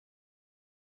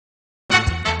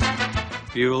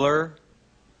Bueller,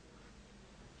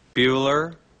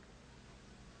 Bueller,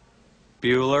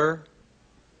 Bueller.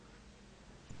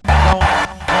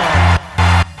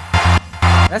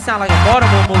 That sounds like a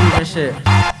Baltimore movie and shit.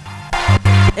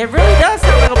 It really does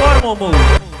sound like a Baltimore movie.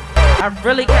 I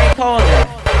really can't call that.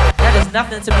 That is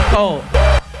nothing to be called.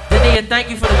 Dania, thank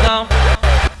you for the gum.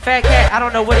 Fat Cat, I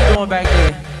don't know what he's doing back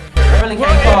there. I really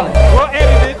can't call it. We'll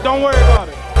edit it. Don't worry about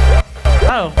it.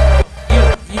 Oh,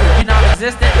 you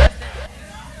non-existent?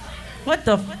 What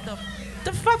the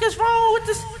fuck is wrong with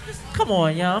this? Come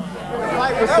on, y'all.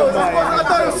 I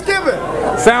thought it was skipping.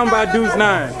 Sound by Deuce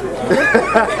 9.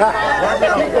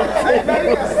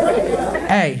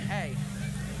 Hey,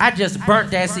 I just burnt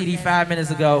that CD 5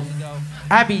 minutes ago.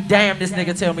 I be damned this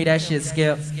nigga tell me that shit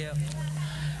skip.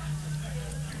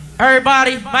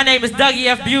 Everybody, my name is Dugee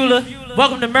F. Bueller.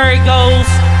 Welcome to Marygold,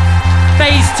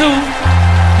 Phase 2.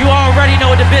 You already know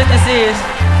what the business is.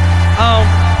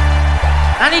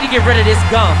 I need to get rid of this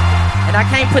gum, and I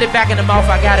can't put it back in the mouth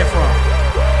I got it from.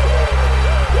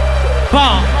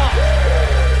 Bomb.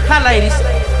 Hi, ladies.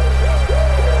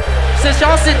 Since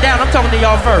y'all sit down, I'm talking to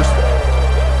y'all first.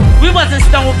 We wasn't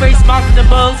stone-faced, mouthing the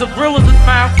bugs. A grill was a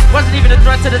smile, wasn't even a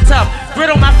threat to the tough. Grit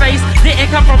on my face,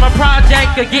 didn't come from a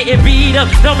project, could get it beat up.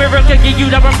 No mirror could give you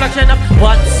the reflection of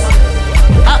what's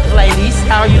up, ladies.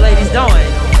 How are you ladies doing?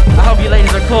 I hope you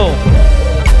ladies are cool.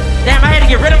 Damn, I had to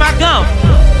get rid of my gum.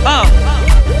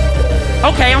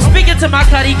 Okay, I'm speaking to my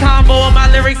Cuddy combo and my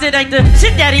lyrics. It ain't the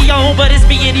shit that he own, but it's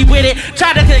me and he with it.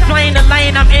 Try to claim the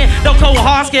lane I'm in. No cold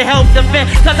hearts can help defend,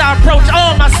 cause I approach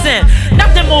all my sin.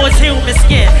 Nothing more is human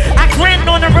skin. I grin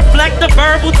on and reflect the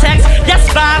verbal text. Yes,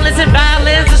 violence and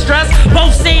stress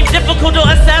both seem difficult to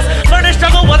assess. Learning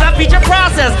struggle was a feature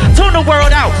process. Tune the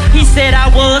world out. He said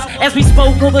I was, as we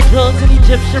spoke over drugs and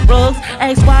Egyptian rugs.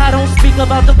 Asked why I don't speak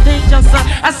about the things, young son.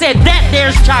 I said that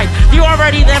there's chife. You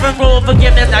already never ruled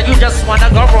forgiveness. Now you just wanna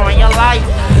go ruin your life.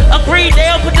 Agreed,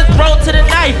 they'll put the throat to the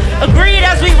knife. Agreed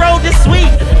as we rode this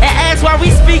sweet and asked why we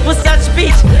speak with such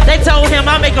speech. They told him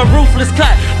I make a ruthless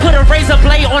cut. Put a razor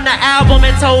blade on the album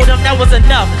and told him that was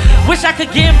enough. Wish I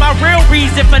could give my real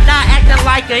reason for not acting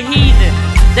like a heathen.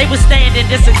 They would stand in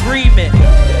disagreement.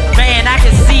 Man, I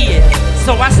can see it.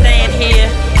 So I stand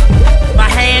here, my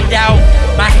hand out,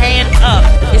 my hand up.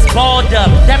 It's balled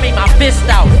up, that made my fist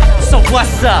out. So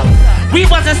what's up? We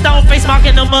wasn't stone-faced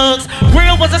marking the mugs.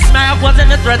 Grill was a smile,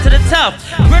 wasn't a threat to the tough.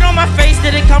 Grit on my face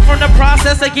didn't come from the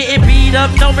process of getting beat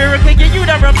up. No mirror could give you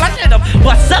the reflection of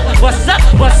what's up, what's up,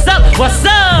 what's up, what's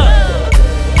up.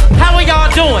 How are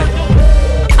y'all doing?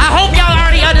 I hope y'all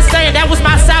already understand that was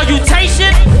my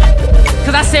salutation.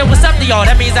 Cause I said what's up to y'all.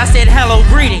 That means I said hello,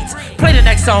 greetings. Play the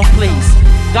next song, please.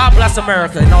 God bless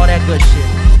America and all that good shit.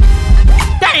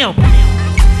 Damn!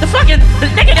 The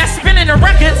nigga that's spinning the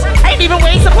records ain't even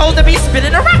where he's supposed to be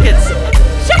spinning the records.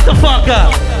 Shut the fuck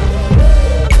up.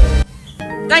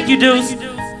 Thank you, dudes.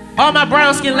 All my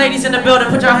brown skin ladies in the building,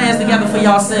 put your hands together for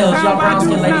yourselves. Y'all brown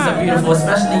skin ladies are beautiful,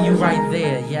 especially you right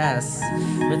there. Yes,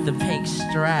 with the pink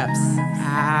straps.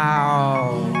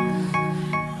 Ow.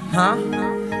 Huh?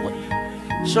 What?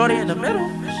 Shorty in the middle,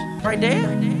 right there.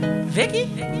 Vicky?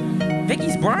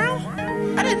 Vicky's brown?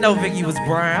 I didn't know Vicky was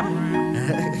brown.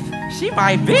 She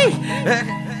might be.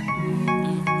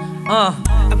 I'm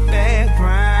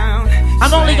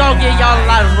only gonna give y'all a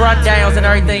lot of rundowns and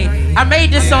everything. I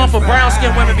made this song for brown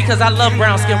skinned women because I love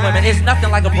brown skinned women. It's nothing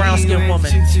like a brown skinned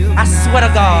woman. I swear to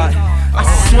God. I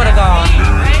swear to God.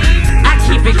 I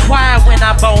keep it quiet when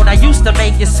I bone. I used to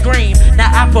make it scream. Now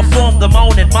I perform the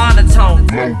moan in monotone.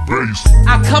 Low bass.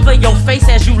 I cover your face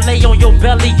as you lay on your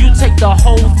belly. You take the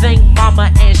whole thing,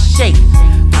 mama, and shake.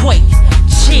 Quake.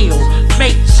 Chill,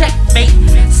 make checkmate.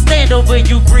 Stand over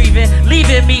you grieving,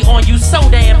 leaving me on you so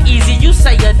damn easy. You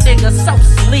say a nigga so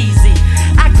sleazy.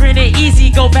 I grin it easy,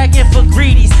 go back in for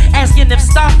greedies, asking if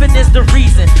stopping is the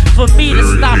reason for me to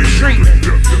stop treatment,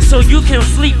 so you can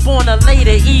sleep on a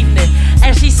later evening.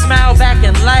 And she smiled back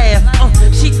and laughed.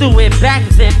 She threw it back,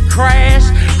 then crash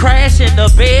in the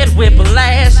bed,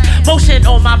 whiplash. Motion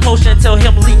on my potion till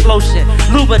him leak lotion.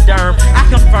 Lubriderm, I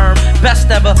confirm,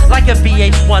 best ever, like a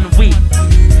VH1 week.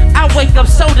 I wake up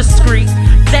so discreet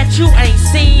that you ain't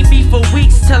seen me for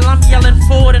weeks, till I'm yelling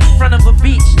forward in front of a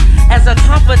beach as a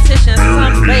competition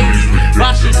sunbathes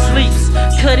while she sleeps.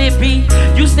 Could it be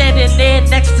you standing there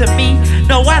next to me?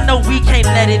 No, I know we can't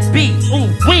let it be. Ooh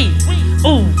wee,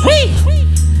 ooh wee,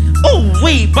 ooh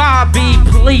wee. Bobby,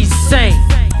 please sing.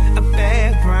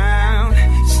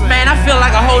 Man, I feel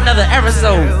like a whole nother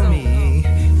episode.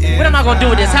 What am I gonna do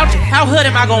with this? How hood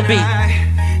am I gonna be?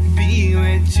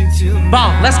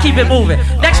 Bomb, let's keep it moving.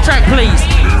 Next track, please.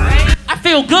 I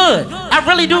feel good. I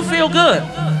really do feel good.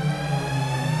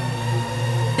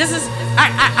 This is,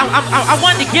 I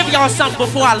wanted to give y'all something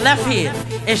before I left here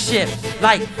and shit.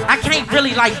 Like, I can't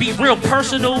really like be real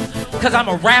personal because I'm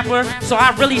a rapper, so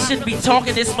I really shouldn't be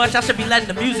talking this much. I should be letting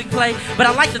the music play. But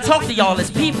I like to talk to y'all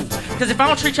as people. Because if I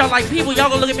don't treat y'all like people, y'all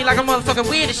gonna look at me like I'm motherfucking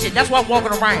weird and shit. That's why I'm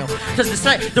walking around. Because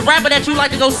the rapper that you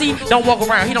like to go see don't walk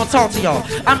around. He don't talk to y'all.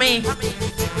 I mean,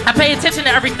 I pay attention to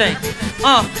everything.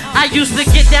 I used to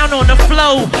get down on the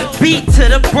floor, beat to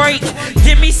the break.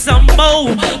 Give me some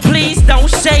more, please don't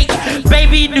shake.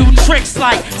 Baby, new tricks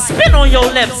like spin on your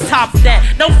lips, top that.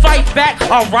 No fight back,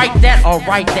 alright that,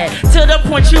 alright that. To the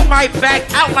point you might back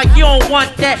out like you don't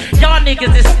want that. Y'all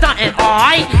niggas is stunting,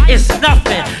 alright? It's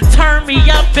nothing. Turn me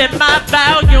up in my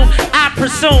volume, I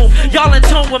presume. Y'all in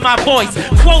tune with my voice,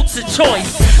 quotes a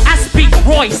choice. I speak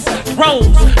Royce, Rose,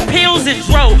 pills and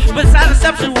dro. Besides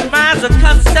exceptional minds of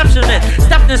conceptionist.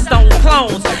 Stepping stone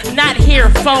clones, not here,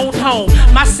 phone home.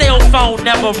 My cell phone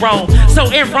never roam. So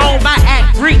in Rome, I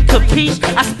act Greek, capiche.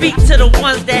 I speak to the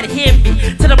ones that hear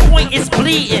me, to the point it's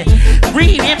bleeding.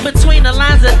 Read in between the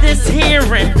lines of this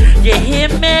hearing. You hear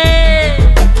me?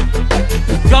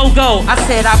 Go, go, I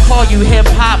said I call you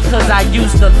hip-hop cause I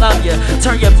used to love you.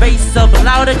 Turn your bass up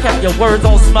louder, kept your words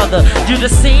on smother. You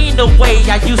just seen the way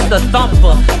I used to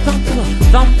thumper. Thumper,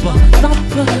 thumper,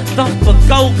 thumper, thumper.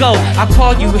 Go, go, I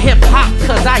call you hip-hop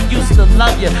cause I used to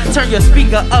love you. Turn your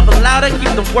speaker up louder,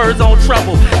 keep the words on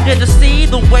trouble. You just see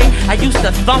the way I used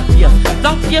to thump you.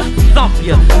 Thump you, thump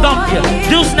you, thump you.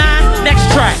 Deuce 9, next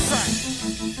track.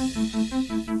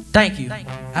 Thank you.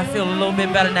 I feel a little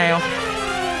bit better now.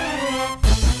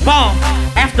 Bomb.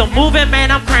 After moving, man,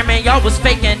 I'm cramming. Y'all was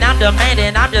faking, I'm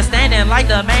demanding. I'm just standing like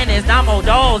the man is. Damo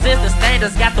dolls is the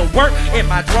standards. Got the work in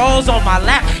my drawers. On my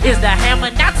lap is the hammer.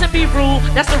 Not to be rude,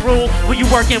 that's the rule when you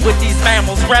working with these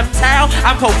mammals. Reptile,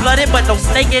 I'm cold-blooded, but no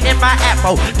snaking in my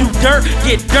apple. Do dirt,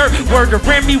 get dirt. Word to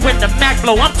Remy when the Mac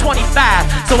blow. I'm 25,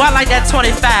 so I like that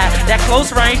 25. That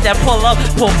close range, that pull up,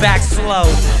 pull back slow.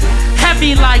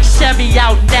 Heavy like Chevy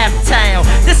out Naptown.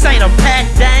 This ain't a pat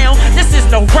down, this is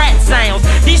no rat sounds.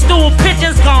 These stool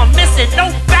pigeons gone missing, no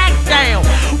back down.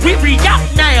 We re-up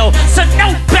now, so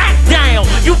no back down.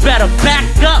 You better back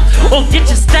up or get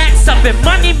your stacks up and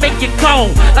money make you go.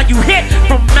 Like you hit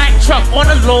from Mack truck on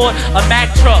the Lord, a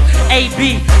Mack truck.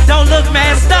 AB, don't look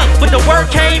messed up, but the word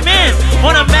came in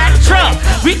on a Mack truck.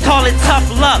 We call it tough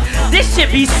luck. This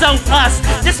shit be so us.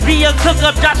 This be a cook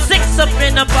up, drop 6 up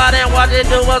in the pot and watch it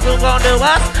do us. Who gon' do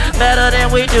us better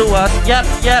than we do us? Yep,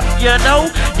 yep, you know.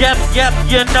 Yep, yep,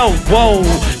 you know. Whoa,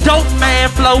 dope man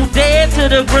flow dead to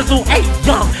the grizzle. Hey,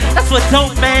 young, that's what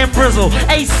dope man brizzle.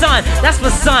 Hey, son, that's for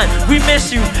son. We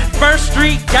miss you. First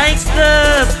Street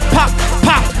gangsters. Pop,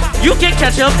 pop, you can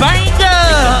catch a banger.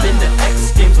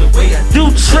 Do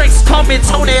tricks, call me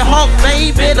Tony Hawk,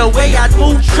 baby. The way I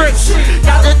do tricks.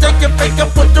 Got to think you finger,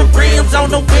 put the rims on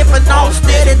the whip and all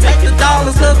steady. Take the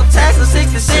dollars, cause I'm taxing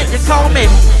 60 cents. You call me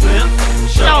flip,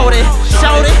 shorty,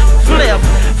 shorty, flip,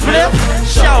 flip,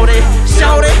 shorty,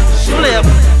 shorty, flip,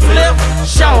 flip,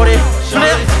 shorty,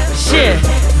 flip, shit,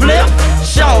 flip,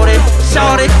 shorty,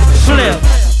 shorty, flip.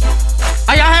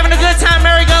 Are y'all having a good time,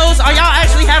 Marygolds? Are y'all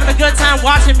actually having a good time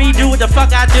watching me do what the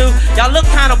fuck I do? Y'all look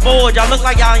kind of bored. Y'all look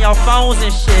like y'all on your phones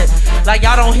and shit. Like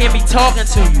y'all don't hear me talking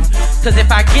to you. Cause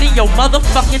if I get in your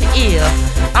motherfucking ear,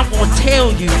 I'm gonna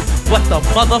tell you what the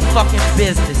motherfucking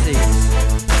business is.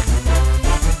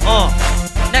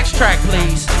 Next track,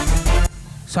 please.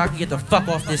 So I can get the fuck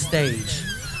off this stage.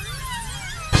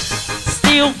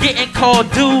 Still getting called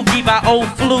Dugee by old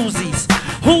floozies.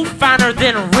 Who finer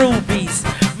than rubies?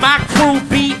 My crew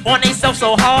beat on theyself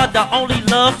so hard. The only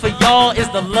love for y'all is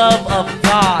the love of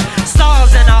God.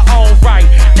 Stars in our own right.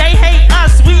 They hate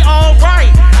us, we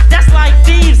alright. That's like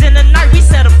thieves in the night. We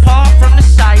set apart from the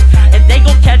shite, and they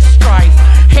gon' catch strife.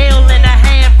 Hell in a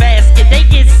handbasket. They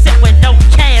get sick with no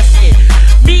casket.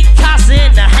 Meet Casa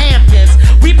in the Hamptons.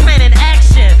 We planning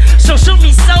action, so shoot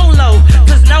me solo.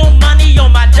 Cause no money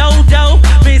on my dodo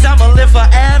means I'ma live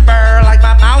forever. Like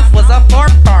my mouth was a fork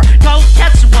bar. Go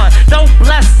catch one, no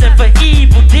blessing for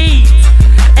evil deeds.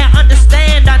 And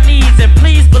understand our needs, and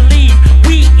please believe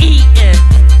we eatin'.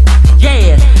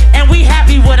 Yeah, and we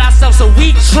happy with ourselves, so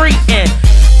we treatin'.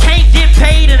 Can't get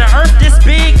paid in an earth this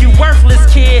big, you worthless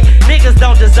kid. Niggas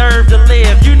don't deserve to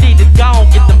live, you need to go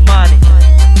and get the money.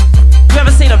 You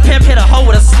ever seen a pimp hit a hoe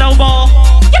with a snowball?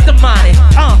 Get the money,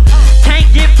 Can't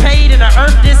get paid in an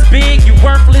earth this big, you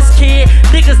worthless kid.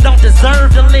 Niggas don't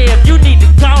deserve to live, you need to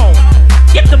go.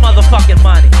 Get the motherfucking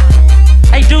money.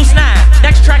 Hey, Deuce 9,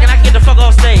 next track and I can get the fuck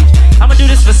off stage. I'ma do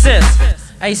this for sis.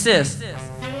 Hey, sis.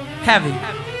 Heavy.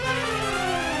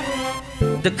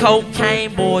 The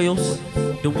cocaine boils,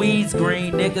 the weeds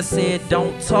green. Nigga said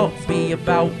don't talk be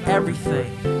about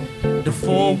everything. The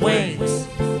four wings,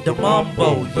 the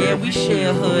mumbo. Yeah, we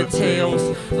share hood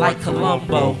tales like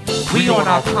Columbo. We on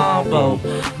our combo,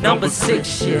 number 6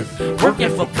 shit.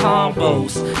 Working for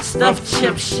combos, stuffed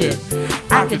chip shit.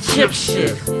 I can chip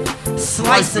shit,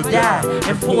 slice or die.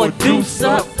 And for a deuce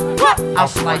up, I'll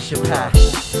slice your pie.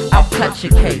 I'll cut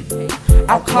your cake,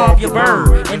 I'll carve your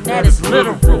bird. And that is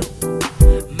literal.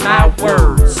 My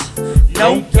words,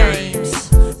 no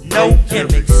games, no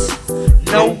gimmicks,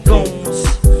 no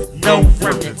goons, no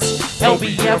remnants.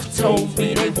 LBF told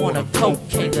me they want a coke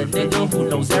king, a nigga who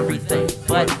knows everything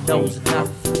but knows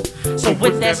nothing. So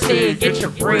with that said, get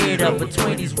your bread up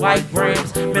between these white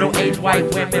grams. Middle-aged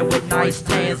white women with nice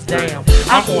tans, damn.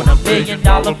 I'm on $1 million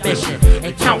mission,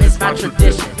 and count is my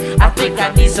tradition. I think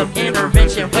I need some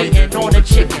intervention, waiting on a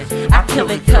chicken. I kill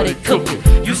it, cut it, cook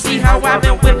it. You see how I've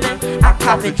been whipping? I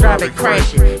pop it, drive it,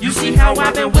 crash it. You see how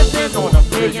I've been whipping? On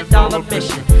 $1 million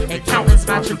mission, and count is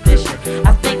my tradition.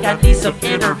 I think I need some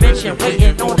intervention,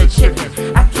 waiting on a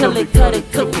chicken. I kill it, cut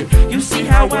it, cook it. You see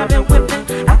how I've been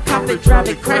whipping? I pop it, drive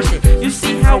it, crash it. You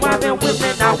see how I've been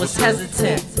whipping? I was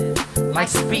hesitant, like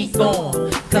speak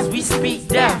on, cause we speak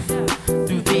death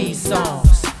through these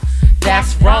songs.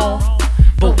 That's wrong,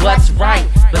 but what's right?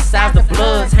 Besides the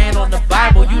blood's hand on the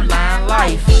Bible, you lying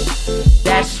life.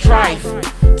 That's strife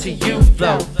to you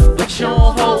though, but you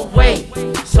don't hold weight,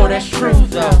 so that's true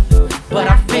though. But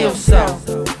I feel so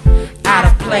out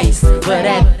of place, but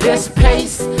at this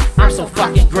pace, I'm so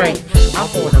fucking great. I'm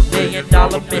on $1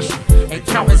 million mission, and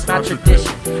count is my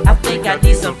tradition. I think I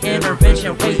need some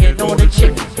intervention, waiting on the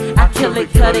chicken. I kill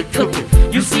it, cut it, cook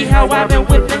it. You see how I've been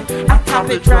whipping? I pop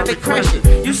it, drive it, crash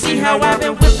it. You see how I've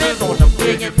been whipping? On $1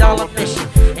 million mission,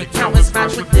 and count is my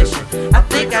tradition. I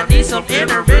think I need some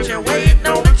intervention, waiting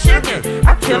on the chicken.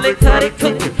 I kill it, cut it,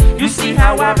 cook it. You see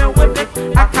how I've been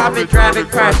whipping? I pop it, drive it,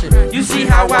 crash it. You see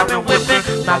how I've been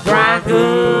whipping? My grind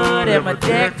good and my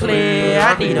deck clear.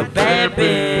 I need a bad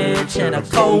bitch and a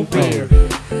cold beer.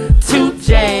 2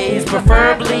 J's,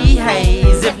 preferably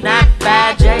haze. If not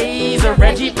 5 J's, a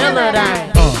Reggie Miller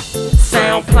dang.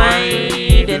 Sound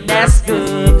plain, then that's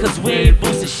good, cause we ain't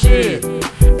boosting shit,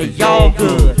 and y'all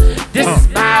good. This is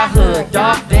my hood,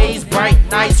 dark days, bright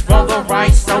nights, wrong or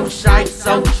right, so shite,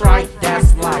 so trite,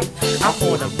 that's life. I'm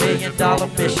on $1 million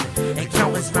mission, and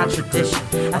count is my tradition.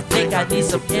 I think I need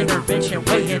some intervention,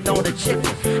 waiting on the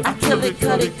chicken. I kill it,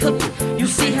 cut it, cook it. You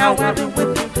see how I've been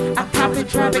whipping? I pop it,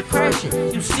 drive it, crash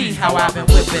it. You see how I've been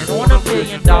whipping? On $1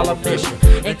 million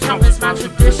mission, and count is my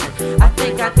tradition. I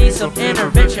think I need some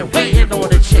intervention, waiting on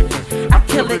the chicken. I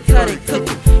kill it, cut it, cook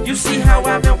it. You see how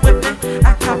I've been whipping?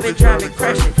 I pop it, drive it,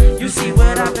 crash it. You see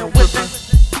what I've been whipping?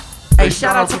 Hey,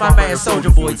 shout out to my man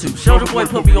Soulja Boy too. Soulja Boy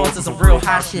put me on to some real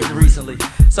hot shit recently,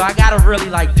 so I gotta really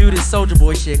like do this Soulja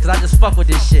Boy shit, cause I just fuck with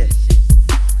this shit.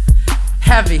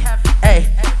 Heavy,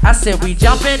 hey, I said we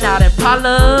jumping out in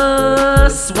Impala,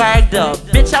 swagged up,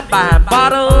 bitch I'm buying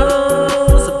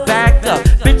bottles, backed up,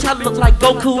 bitch I look like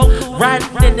Goku,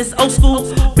 riding in this old school,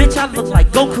 bitch I look like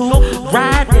Goku,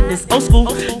 riding in this old school,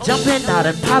 jumping out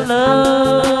in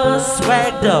Impala,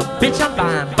 swagged up, bitch I'm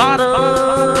buying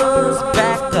bottles,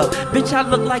 backed up, bitch I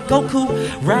look like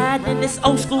Goku, riding in this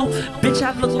old school, bitch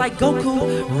I look like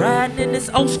Goku, riding in this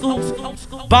old school,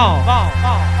 bomb.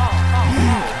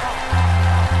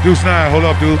 Deuce 9, hold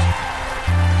up, dudes.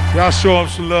 Y'all show them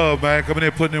some love, man. Coming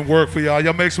in, putting in work for y'all.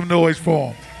 Y'all make some noise for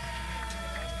them.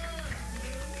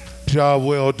 Job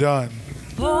well done.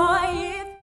 Boy,